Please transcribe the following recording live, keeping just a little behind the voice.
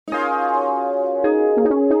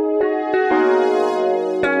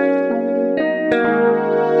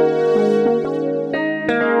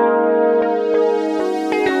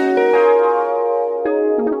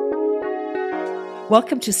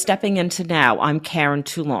Welcome to Stepping Into Now. I'm Karen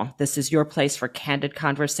Toulon. This is your place for candid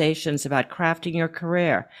conversations about crafting your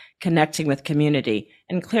career, connecting with community,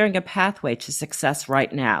 and clearing a pathway to success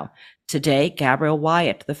right now. Today, Gabrielle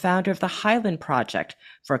Wyatt, the founder of the Highland Project,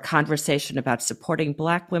 for a conversation about supporting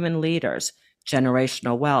Black women leaders,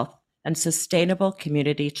 generational wealth, and sustainable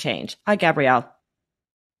community change. Hi, Gabrielle.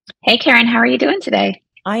 Hey, Karen, how are you doing today?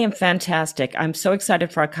 I am fantastic. I'm so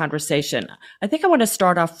excited for our conversation. I think I want to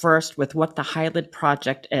start off first with what the Highland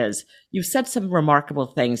Project is. You've said some remarkable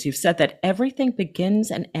things. You've said that everything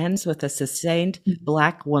begins and ends with a sustained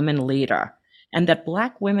Black woman leader, and that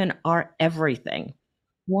Black women are everything.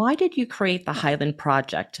 Why did you create the Highland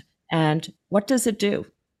Project, and what does it do?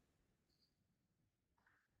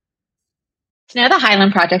 To know the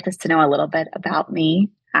Highland Project is to know a little bit about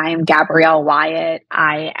me. I am Gabrielle Wyatt.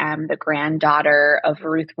 I am the granddaughter of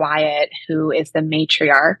Ruth Wyatt, who is the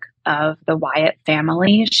matriarch of the Wyatt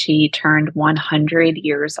family. She turned 100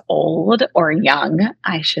 years old, or young,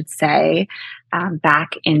 I should say,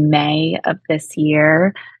 back in May of this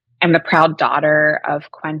year. I'm the proud daughter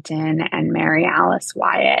of Quentin and Mary Alice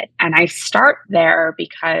Wyatt. And I start there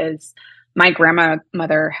because my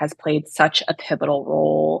grandmother has played such a pivotal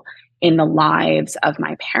role in the lives of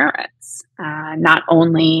my parents, not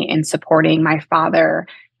only in supporting my father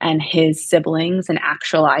and his siblings and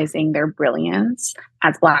actualizing their brilliance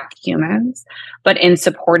as Black humans, but in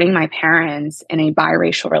supporting my parents in a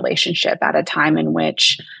biracial relationship at a time in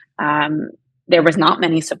which there was not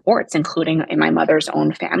many supports, including in my mother's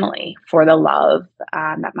own family, for the love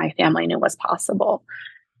that my family knew was possible.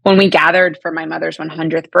 When we gathered for my mother's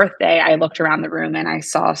 100th birthday, I looked around the room and I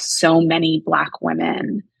saw so many Black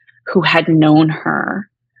women who had known her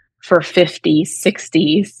for 50,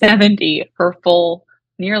 60, 70, her full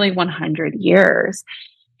nearly 100 years.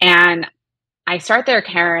 And I start there,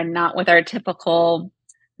 Karen, not with our typical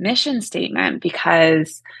mission statement,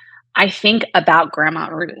 because I think about Grandma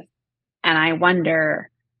Ruth and I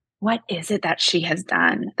wonder, what is it that she has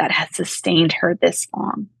done that has sustained her this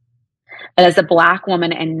long? That as a Black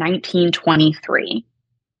woman in 1923,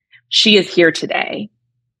 she is here today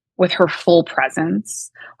with her full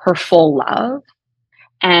presence, her full love,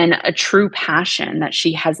 and a true passion that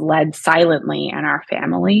she has led silently in our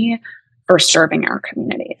family for serving our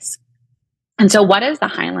communities. And so what is the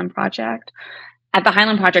Highland Project? At the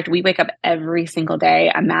Highland Project, we wake up every single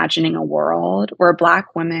day imagining a world where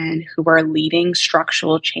Black women who are leading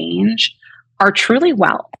structural change are truly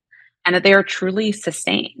well and that they are truly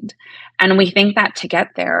sustained. And we think that to get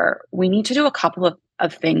there, we need to do a couple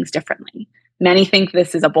of things differently. Many think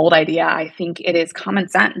this is a bold idea. I think it is common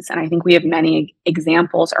sense. And I think we have many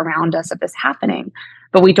examples around us of this happening,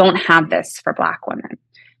 but we don't have this for Black women.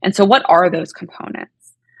 And so what are those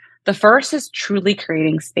components? The first is truly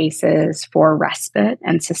creating spaces for respite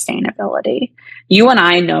and sustainability. You and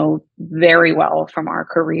I know very well from our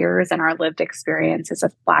careers and our lived experiences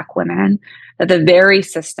as Black women that the very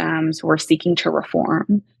systems we're seeking to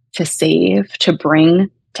reform, to save, to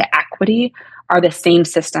bring to equity are the same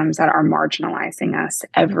systems that are marginalizing us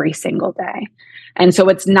every single day. And so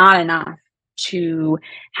it's not enough to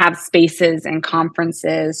have spaces and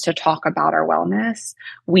conferences to talk about our wellness.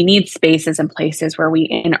 We need spaces and places where we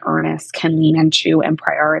in earnest can lean into and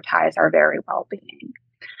prioritize our very well-being.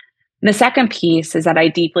 The second piece is that I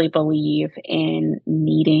deeply believe in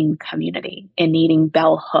needing community, in needing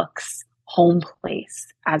bell hooks, home place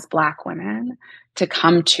as Black women to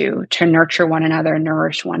come to nurture one another,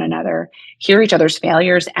 nourish one another, hear each other's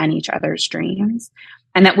failures and each other's dreams.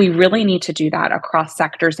 And that we really need to do that across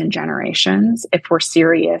sectors and generations if we're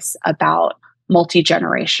serious about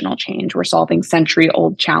multi-generational change. We're solving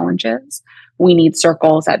century-old challenges. We need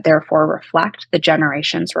circles that therefore reflect the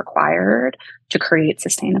generations required to create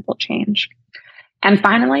sustainable change. And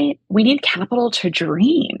finally, we need capital to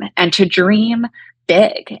dream and to dream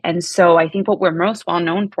big. And so I think what we're most well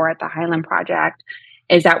known for at the Highland Project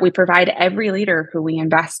is that we provide every leader who we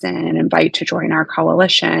invest in and invite to join our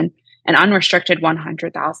coalition an unrestricted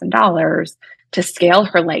 $100,000 to scale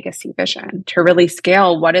her legacy vision, to really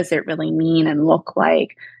scale what does it really mean and look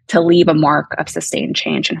like to leave a mark of sustained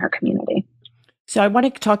change in her community. So I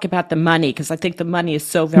want to talk about the money because I think the money is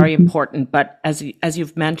so very important. But as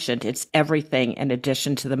you've mentioned, it's everything in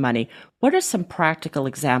addition to the money. What are some practical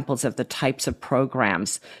examples of the types of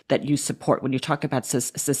programs that you support when you talk about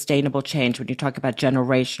sustainable change, when you talk about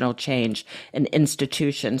generational change in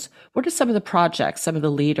institutions? What are some of the projects, some of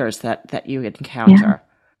the leaders that you encounter?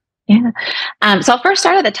 Yeah. So I'll first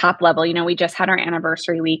start at the top level. You know, we just had our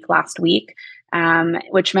anniversary week last week,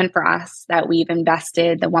 which meant for us that we've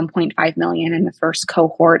invested the 1.5 million in the first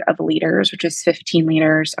cohort of leaders, which is 15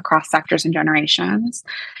 leaders across sectors and generations.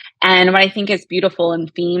 And what I think is beautiful in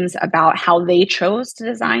themes about how they chose to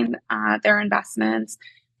design their investments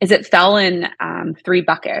is it fell in three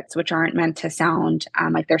buckets, which aren't meant to sound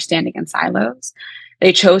like they're standing in silos.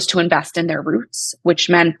 They chose to invest in their roots, which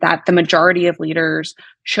meant that the majority of leaders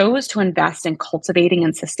chose to invest in cultivating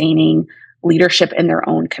and sustaining leadership in their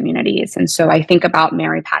own communities. And so I think about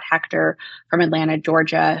Mary Pat Hector from Atlanta,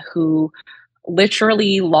 Georgia, who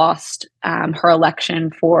literally lost her election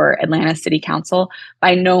for Atlanta City Council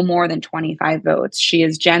by no more than 25 votes. She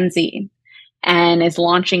is Gen Z and is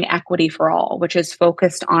launching Equity for All, which is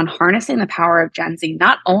focused on harnessing the power of Gen Z,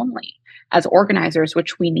 not only as organizers,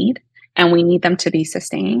 which we need, and we need them to be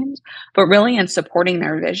sustained, but really in supporting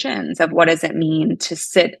their visions of what does it mean to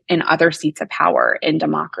sit in other seats of power in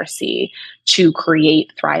democracy to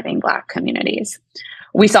create thriving Black communities.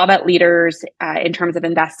 We saw that leaders, in terms of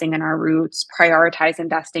investing in our roots, prioritize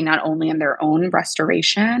investing not only in their own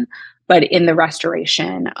restoration, but in the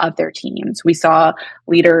restoration of their teams. We saw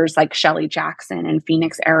leaders like Shelley Jackson in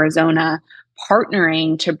Phoenix, Arizona,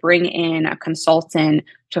 partnering to bring in a consultant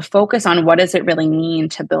to focus on what does it really mean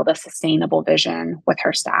to build a sustainable vision with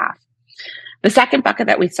her staff. The second bucket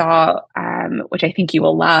that we saw, which I think you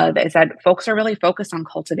will love, is that folks are really focused on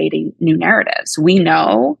cultivating new narratives. We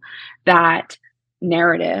know that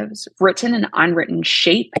narratives, written and unwritten,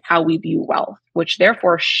 shape how we view wealth, which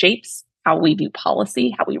therefore shapes how we view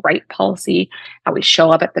policy, how we write policy, how we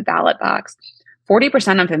show up at the ballot box.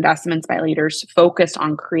 40% of investments by leaders focused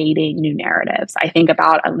on creating new narratives. I think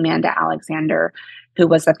about Amanda Alexander, who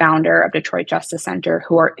was the founder of Detroit Justice Center,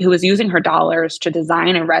 who was using her dollars to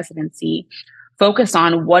design a residency focused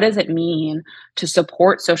on what does it mean to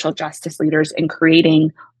support social justice leaders in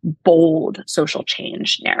creating bold social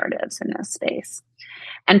change narratives in this space.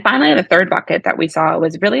 And finally, the third bucket that we saw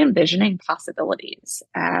was really envisioning possibilities.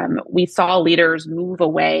 We saw leaders move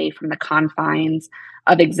away from the confines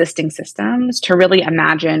of existing systems to really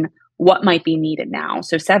imagine what might be needed now.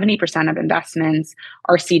 So 70% of investments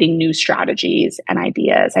are seeding new strategies and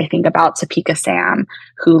ideas. I think about Topeka Sam,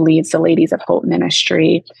 who leads the Ladies of Hope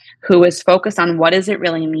Ministry, who is focused on what does it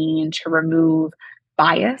really mean to remove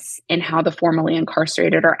bias in how the formerly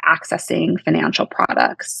incarcerated are accessing financial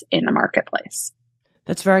products in the marketplace.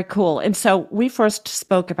 That's very cool. And so we first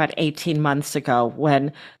spoke about 18 months ago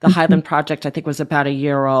when the Highland Project, I think, was about a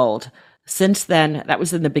year old. Since then, that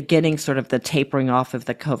was in the beginning, sort of the tapering off of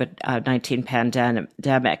the COVID-19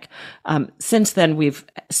 pandemic. Since then, we've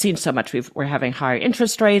seen so much. We're having higher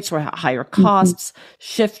interest rates, we're higher costs,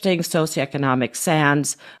 shifting socioeconomic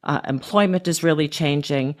sands, employment is really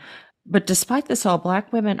changing. But despite this all,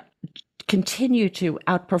 Black women continue to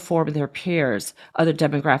outperform their peers, other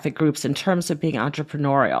demographic groups, in terms of being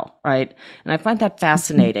entrepreneurial, right? And I find that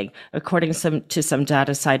fascinating. According to some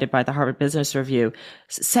data cited by the Harvard Business Review,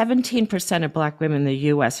 17% of Black women in the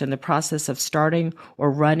U.S. are in the process of starting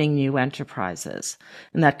or running new enterprises.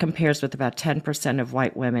 And that compares with about 10% of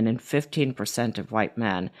white women and 15% of white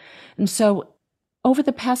men. And so over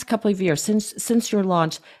the past couple of years, since your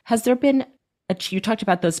launch, has there been you talked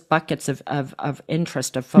about those buckets of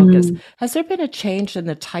interest, of focus. Has there been a change in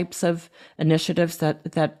the types of initiatives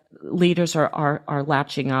that leaders are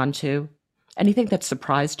latching onto? Anything that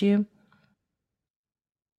surprised you?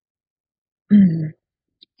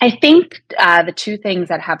 I think the two things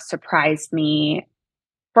that have surprised me,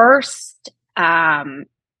 first,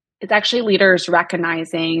 it's actually leaders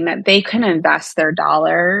recognizing that they can invest their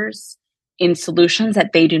dollars in solutions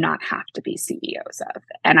that they do not have to be CEOs of.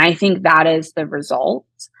 And I think that is the result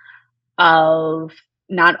of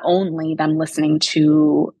not only them listening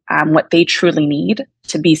to what they truly need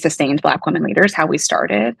to be sustained Black women leaders, how we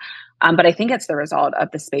started, but I think it's the result of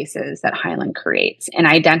the spaces that Highland creates in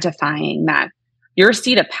identifying that your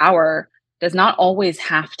seat of power does not always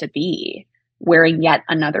have to be wearing yet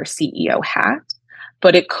another CEO hat,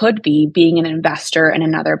 but it could be being an investor in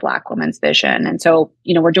another Black woman's vision. And so,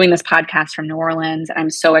 we're doing this podcast from New Orleans, and I'm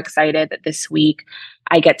so excited that this week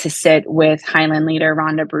I get to sit with Highland leader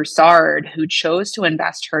Rhonda Broussard, who chose to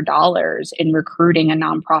invest her dollars in recruiting a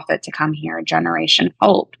nonprofit to come here, Generation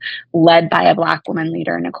Hope, led by a Black woman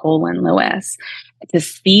leader, Nicole Lynn Lewis, to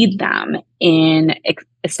feed them in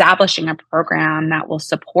establishing a program that will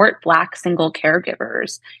support Black single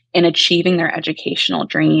caregivers in achieving their educational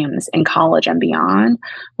dreams in college and beyond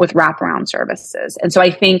with wraparound services. And so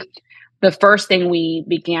I think the first thing we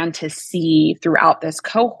began to see throughout this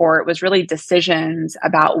cohort was really decisions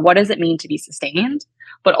about what does it mean to be sustained,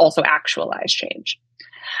 but also actualize change.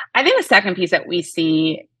 I think the second piece that we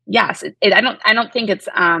see, yes, I don't think it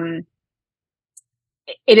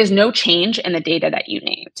is no change in the data that you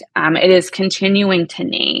named. It is continuing to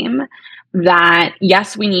name that,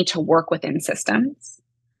 yes, we need to work within systems,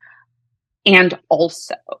 And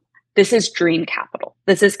also, this is dream capital.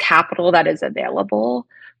 This is capital that is available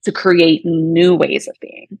to create new ways of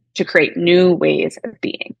being, to create new ways of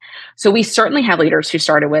being. So we certainly have leaders who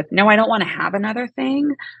started with, no, I don't want to have another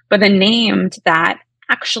thing, but then named that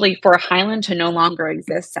actually for Highland to no longer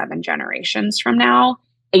exist 7 generations from now,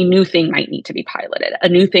 a new thing might need to be piloted. A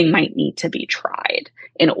new thing might need to be tried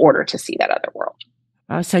in order to see that other world.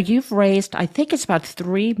 So you've raised, I think it's about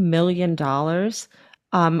 $3 million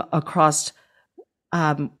across,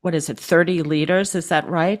 what is it, 30 leaders? Is that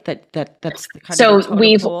right? That's the kind of the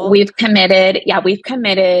total pool? we've committed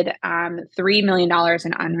 $3 million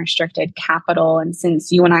in unrestricted capital. And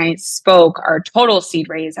since you and I spoke, our total seed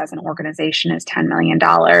raise as an organization is $10 million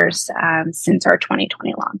since our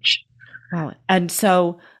 2020 launch. Wow. And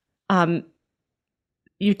so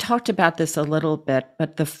you talked about this a little bit,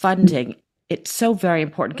 but the funding, it's so very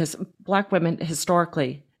important because Black women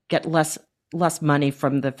historically get less money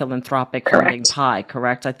from the philanthropic funding pie,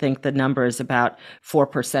 correct? I think the number is about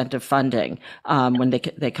 4% of funding when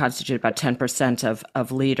they constitute about 10%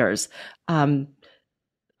 of leaders. I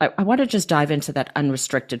want to just dive into that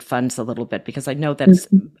unrestricted funds a little bit because I know that's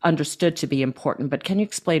understood to be important, but can you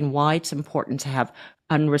explain why it's important to have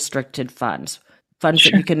unrestricted funds? Funds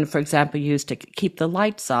that you can, for example, use to keep the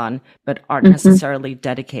lights on, but aren't necessarily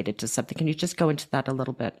dedicated to something. Can you just go into that a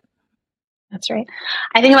little bit? That's right.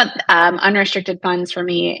 I think about unrestricted funds for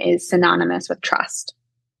me is synonymous with trust.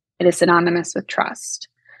 It is synonymous with trust.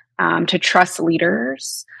 To trust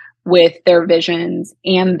leaders with their visions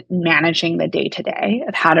and managing the day-to-day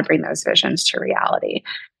of how to bring those visions to reality.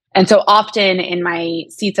 And so often in my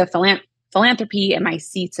seats of philanthropy and my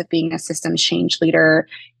seats of being a systems change leader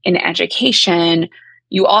in education,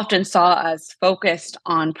 you often saw us focused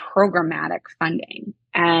on programmatic funding.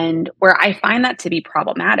 And where I find that to be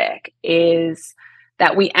problematic is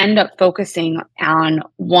that we end up focusing on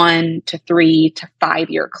 1 to 3 to 5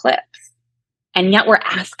 year clips. And yet we're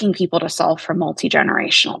asking people to solve for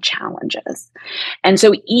multi-generational challenges. And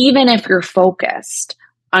so even if you're focused,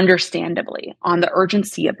 understandably, on the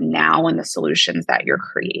urgency of now and the solutions that you're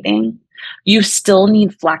creating, you still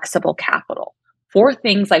need flexible capital for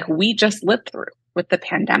things like we just lived through with the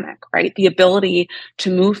pandemic, right? The ability to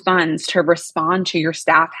move funds to respond to your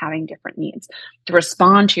staff having different needs, to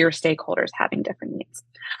respond to your stakeholders having different needs.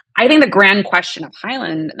 I think the grand question of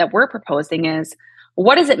Highland that we're proposing is,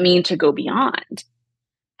 what does it mean to go beyond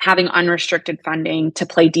having unrestricted funding to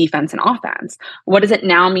play defense and offense? What does it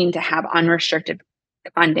now mean to have unrestricted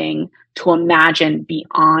funding to imagine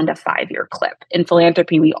beyond a 5-year clip? In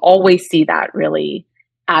philanthropy, we always see that really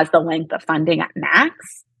as the length of funding at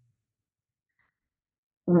max.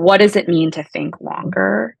 What does it mean to think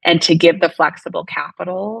longer and to give the flexible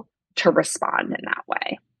capital to respond in that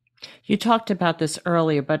way? You talked about this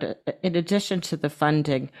earlier, but in addition to the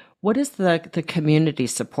funding, what is the community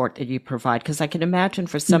support that you provide? Because I can imagine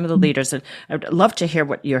for some of the leaders, and I'd love to hear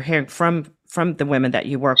what you're hearing from the women that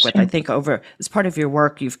you work with. I think as part of your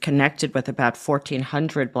work, you've connected with about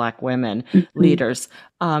 1,400 Black women leaders.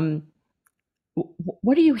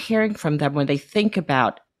 What are you hearing from them when they think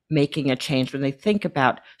about making a change, when they think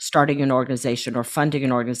about starting an organization or funding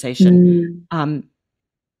an organization?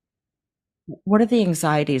 What are the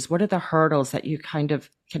anxieties? What are the hurdles that you kind of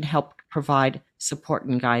can help provide support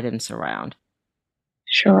and guidance around?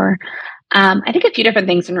 Sure. I think a few different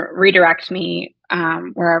things, and redirect me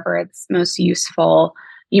wherever it's most useful.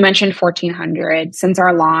 You mentioned 1,400. Since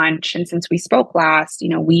our launch and since we spoke last,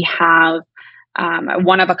 we have a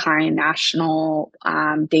one-of-a-kind national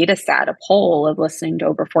data set, a poll of listening to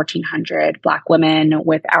over 1,400 Black women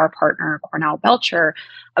with our partner, Cornell Belcher,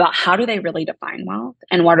 about how do they really define wealth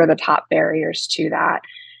and what are the top barriers to that.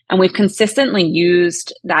 And we've consistently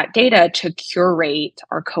used that data to curate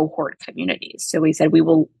our cohort communities. So we said we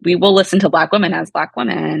will listen to Black women as Black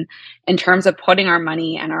women in terms of putting our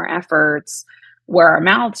money and our efforts where our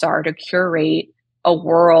mouths are to curate a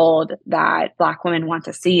world that Black women want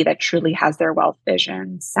to see that truly has their wealth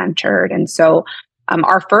vision centered. And so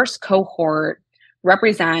our first cohort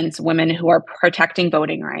represents women who are protecting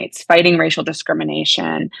voting rights, fighting racial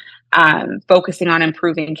discrimination, focusing on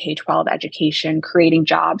improving K-12 education, creating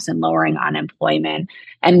jobs and lowering unemployment,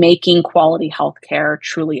 and making quality healthcare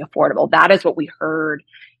truly affordable. That is what we heard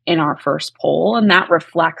in our first poll, and that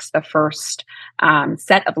reflects the first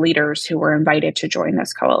set of leaders who were invited to join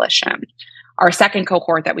this coalition. Our second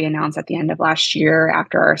cohort that we announced at the end of last year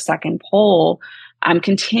after our second poll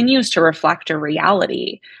continues to reflect a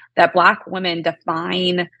reality that Black women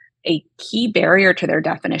define a key barrier to their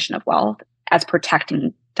definition of wealth as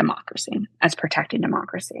protecting democracy,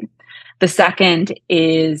 The second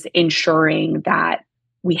is ensuring that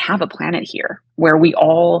we have a planet here where we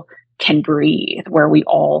all can breathe, where we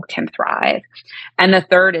all can thrive. And the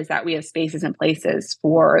third is that we have spaces and places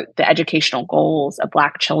for the educational goals of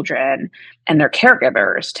Black children and their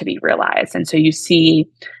caregivers to be realized. And so you see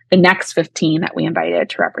the next 15 that we invited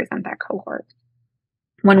to represent that cohort.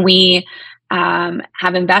 When we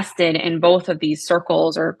have invested in both of these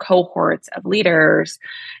circles or cohorts of leaders,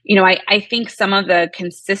 I think some of the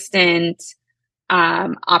consistent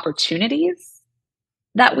opportunities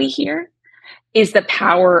that we hear is the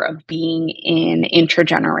power of being in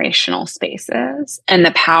intergenerational spaces and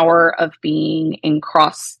the power of being in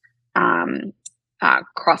cross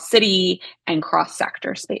city and cross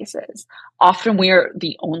sector spaces. Often we're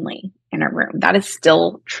the only in a room. That is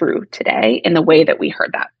still true today in the way that we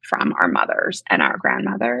heard that from our mothers and our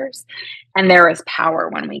grandmothers. And there is power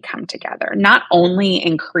when we come together, not only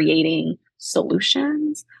in creating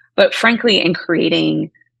solutions, but frankly, in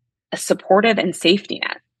creating a supportive and safety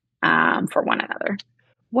net for one another.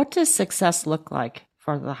 What does success look like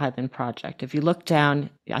for the Highland Project? If you look down,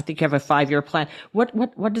 I think you have a 5-year plan.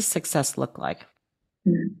 What does success look like?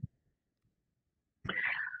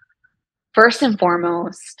 First and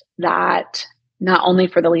foremost, that not only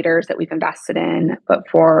for the leaders that we've invested in, but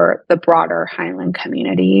for the broader Highland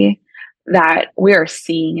community, that we are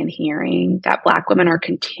seeing and hearing that Black women are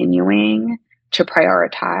continuing to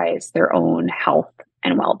prioritize their own health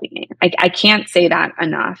and well-being. I can't say that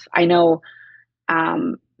enough. I know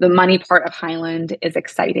the money part of Highland is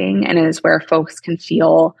exciting and is where folks can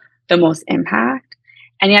feel the most impact.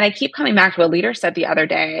 And yet I keep coming back to what a leader said the other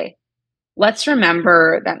day. Let's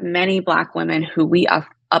remember that many Black women who we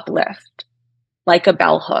uplift, like a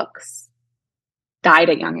bell hooks, died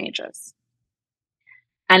at young ages.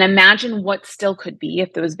 And imagine what still could be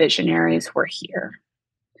if those visionaries were here.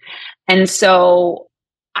 And so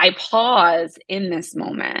I pause in this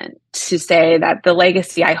moment to say that the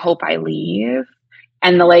legacy I hope I leave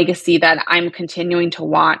and the legacy that I'm continuing to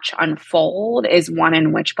watch unfold is one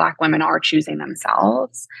in which Black women are choosing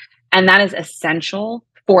themselves. And that is essential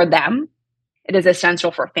for them. It is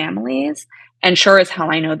essential for families. And sure as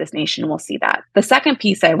hell, I know this nation will see that. The second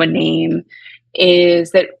piece I would name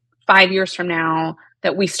is that 5 years from now,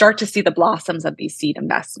 that we start to see the blossoms of these seed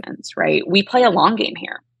investments, right? We play a long game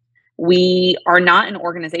here. We are not an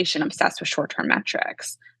organization obsessed with short-term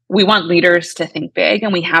metrics. We want leaders to think big,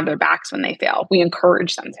 and we have their backs when they fail. We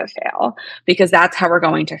encourage them to fail because that's how we're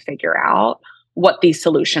going to figure out what these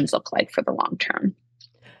solutions look like for the long term.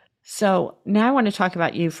 So now I want to talk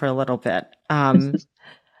about you for a little bit.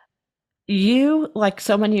 You, like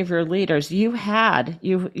so many of your leaders, you had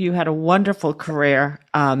a wonderful career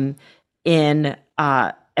in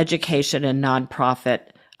education and nonprofit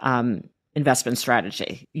investment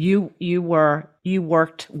strategy. You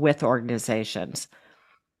worked with organizations.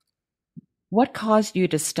 What caused you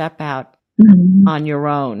to step out on your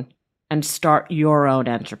own and start your own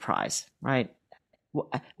enterprise, right?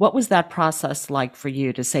 What was that process like for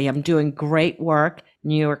you to say, I'm doing great work,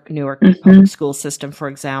 New York public school system, for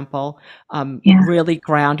example, really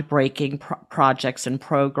groundbreaking projects and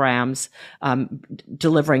programs,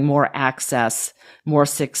 delivering more access, more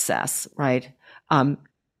success, right?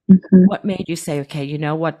 What made you say, okay, you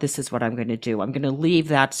know what, this is what I'm going to do. I'm going to leave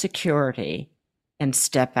that security and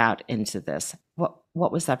step out into this.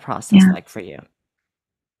 What was that process like for you?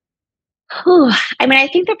 I mean, I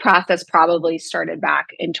think the process probably started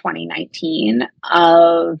back in 2019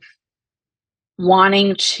 of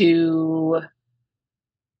wanting to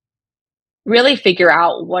really figure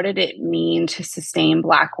out what did it mean to sustain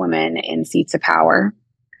Black women in seats of power.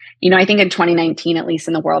 I think in 2019, at least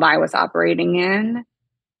in the world I was operating in,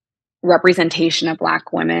 representation of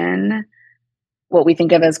Black women, what we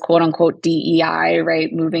think of as quote unquote DEI,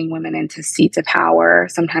 right? Moving women into seats of power,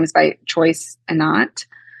 sometimes by choice and not.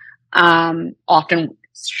 Often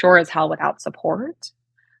sure as hell without support,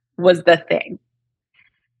 was the thing.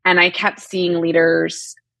 And I kept seeing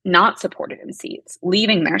leaders not supported in seats,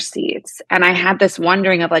 leaving their seats. And I had this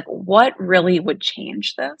wondering of what really would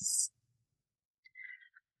change this?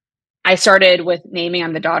 I started with naming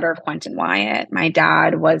I'm the daughter of Quentin Wyatt. My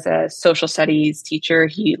dad was a social studies teacher.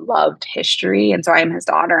 He loved history. And so I am his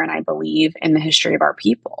daughter, and I believe in the history of our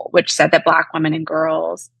people, which said that Black women and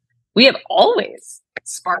girls, we have always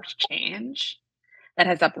sparked change that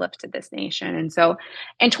has uplifted this nation. And so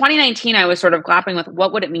in 2019, I was sort of grappling with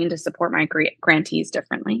what would it mean to support my grantees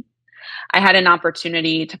differently. I had an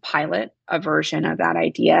opportunity to pilot a version of that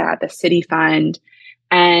idea at the City Fund.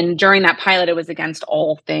 And during that pilot, it was against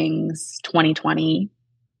all things 2020.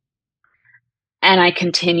 And I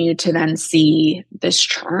continued to then see this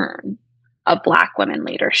churn of Black women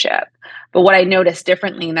leadership. But what I noticed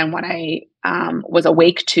differently than what I was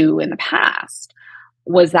awake to in the past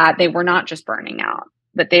was that they were not just burning out,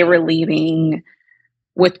 but they were leaving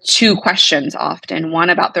with two questions often, one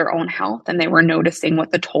about their own health, and they were noticing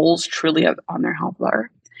what the tolls truly on their health were.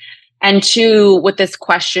 And two, with this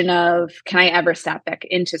question of, can I ever step back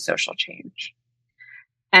into social change?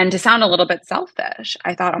 And to sound a little bit selfish,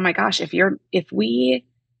 I thought, oh my gosh, if we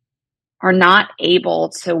are not able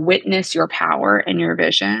to witness your power and your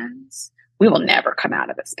visions, we will never come out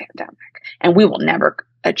of this pandemic, and we will never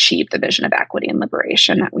achieve the vision of equity and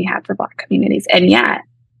liberation that we have for Black communities. And yet,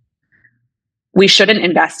 we shouldn't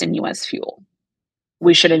invest in you as fuel.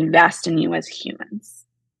 We should invest in you as humans.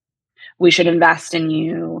 We should invest in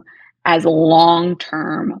you as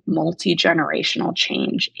long-term, multi-generational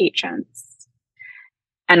change agents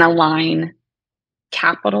and align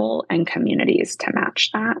capital and communities to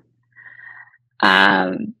match that.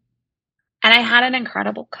 And I had an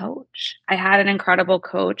incredible coach.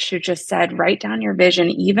 Who just said, write down your vision,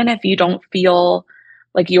 even if you don't feel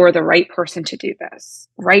like you're the right person to do this.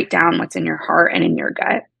 Write down what's in your heart and in your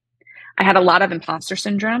gut. I had a lot of imposter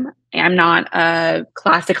syndrome. I'm not a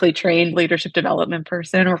classically trained leadership development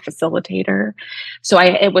person or facilitator. So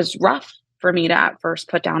it was rough for me to at first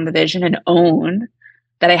put down the vision and own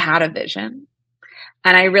that I had a vision.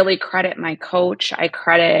 And I really credit my coach. I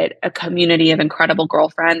credit a community of incredible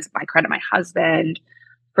girlfriends. I credit my husband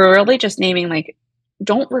for really just naming, like,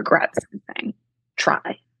 don't regret something.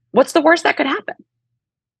 Try. What's the worst that could happen?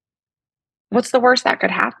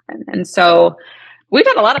 And so we've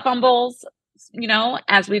had a lot of fumbles,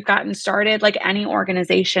 as we've gotten started, like any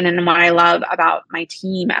organization. And what I love about my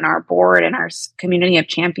team and our board and our community of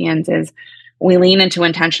champions is we lean into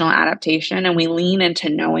intentional adaptation, and we lean into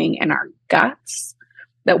knowing in our guts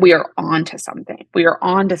that we are on to something. We are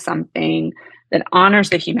on to something that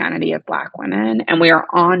honors the humanity of Black women, and we are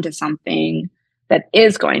on to something that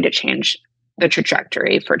is going to change the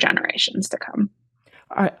trajectory for generations to come.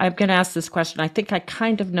 I'm going to ask this question. I think I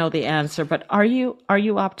kind of know the answer, but are you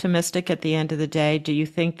optimistic at the end of the day? Do you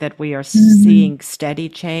think that we are seeing steady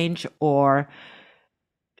change, or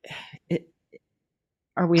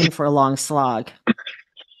are we in for a long slog?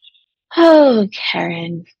 Oh,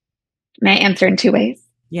 Karen, may I answer in two ways?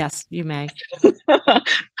 Yes, you may.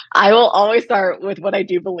 I will always start with what I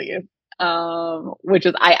do believe, which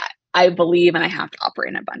is I believe, and I have to operate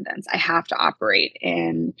in abundance. I have to operate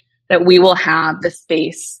in that we will have the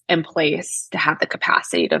space and place to have the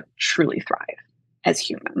capacity to truly thrive as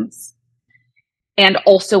humans. And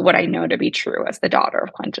also what I know to be true as the daughter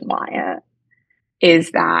of Clinton Wyatt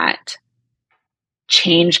is that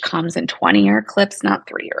change comes in 20-year clips, not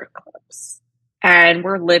 3-year clips. And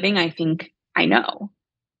we're living, I know,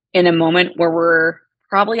 in a moment where we're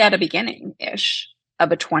probably at a beginning-ish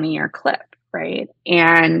of a 20-year clip, right?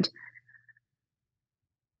 And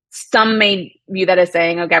some may view that as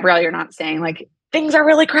saying, oh, Gabrielle, you're not saying like things are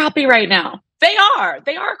really crappy right now. They are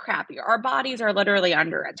crappy. Our bodies are literally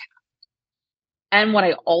under attack. And what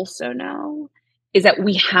I also know is that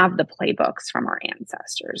we have the playbooks from our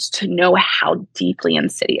ancestors to know how deeply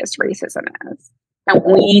insidious racism is. And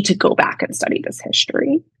we need to go back and study this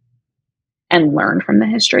history and learn from the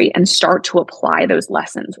history and start to apply those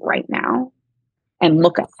lessons right now and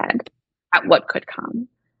look ahead at what could come.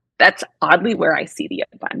 That's oddly where I see the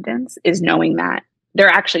abundance, is knowing that there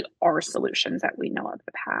actually are solutions that we know of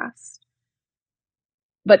the past.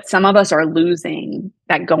 But some of us are losing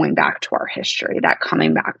that going back to our history, that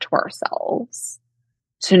coming back to ourselves,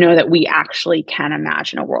 to know that we actually can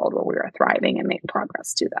imagine a world where we are thriving and make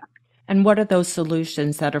progress to that. And what are those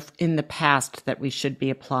solutions that are in the past that we should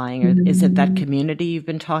be applying? Or is it that community you've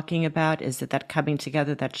been talking about? Is it that coming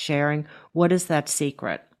together, that sharing? What is that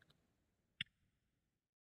secret?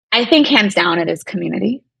 I think hands down it is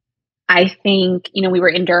community. I think, we were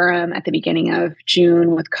in Durham at the beginning of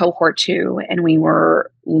June with cohort 2, and we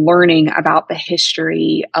were learning about the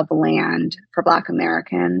history of land for Black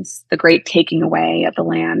Americans, the great taking away of the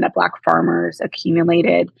land that Black farmers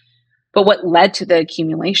accumulated. But what led to the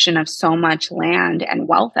accumulation of so much land and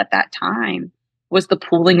wealth at that time was the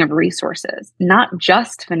pooling of resources, not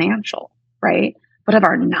just financial, right? But of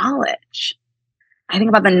our knowledge. I think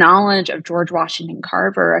about the knowledge of George Washington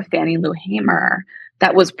Carver, of Fannie Lou Hamer,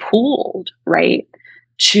 that was pooled, right?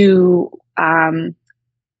 To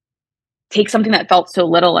take something that felt so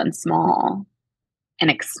little and small and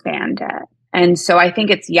expand it. And so I think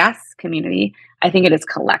it's, yes, community. I think it is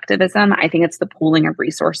collectivism. I think it's the pooling of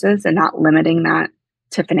resources and not limiting that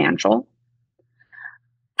to financial.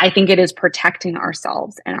 I think it is protecting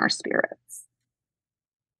ourselves and our spirits.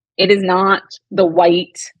 It is not the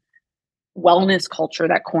white wellness culture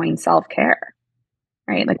that coined self-care,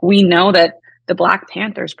 right? Like, we know that the Black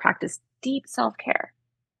Panthers practice deep self-care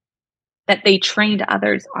that they trained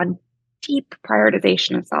others on deep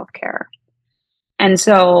prioritization of self-care. And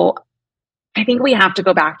so I think we have to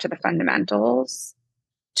go back to the fundamentals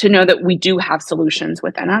to know that we do have solutions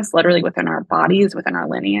within us, literally within our bodies, within our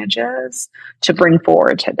lineages, to bring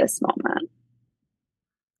forward to this moment.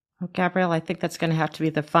 Well, Gabrielle, I think that's going to have to be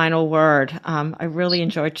the final word. I really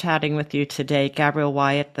enjoyed chatting with you today. Gabrielle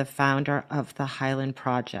Wyatt, the founder of the Highland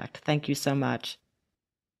Project. Thank you so much.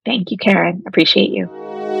 Thank you, Karen. Appreciate you.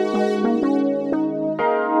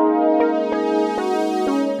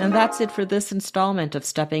 And that's it for this installment of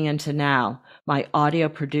Stepping Into Now. My audio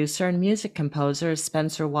producer and music composer is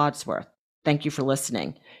Spencer Wadsworth. Thank you for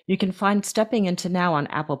listening. You can find Stepping Into Now on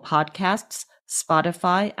Apple Podcasts,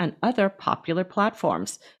 Spotify, and other popular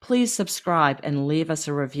platforms. Please subscribe and leave us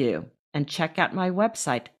a review. And check out my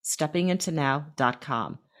website,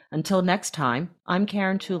 steppingintonow.com. Until next time, I'm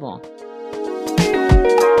Karen Toulon.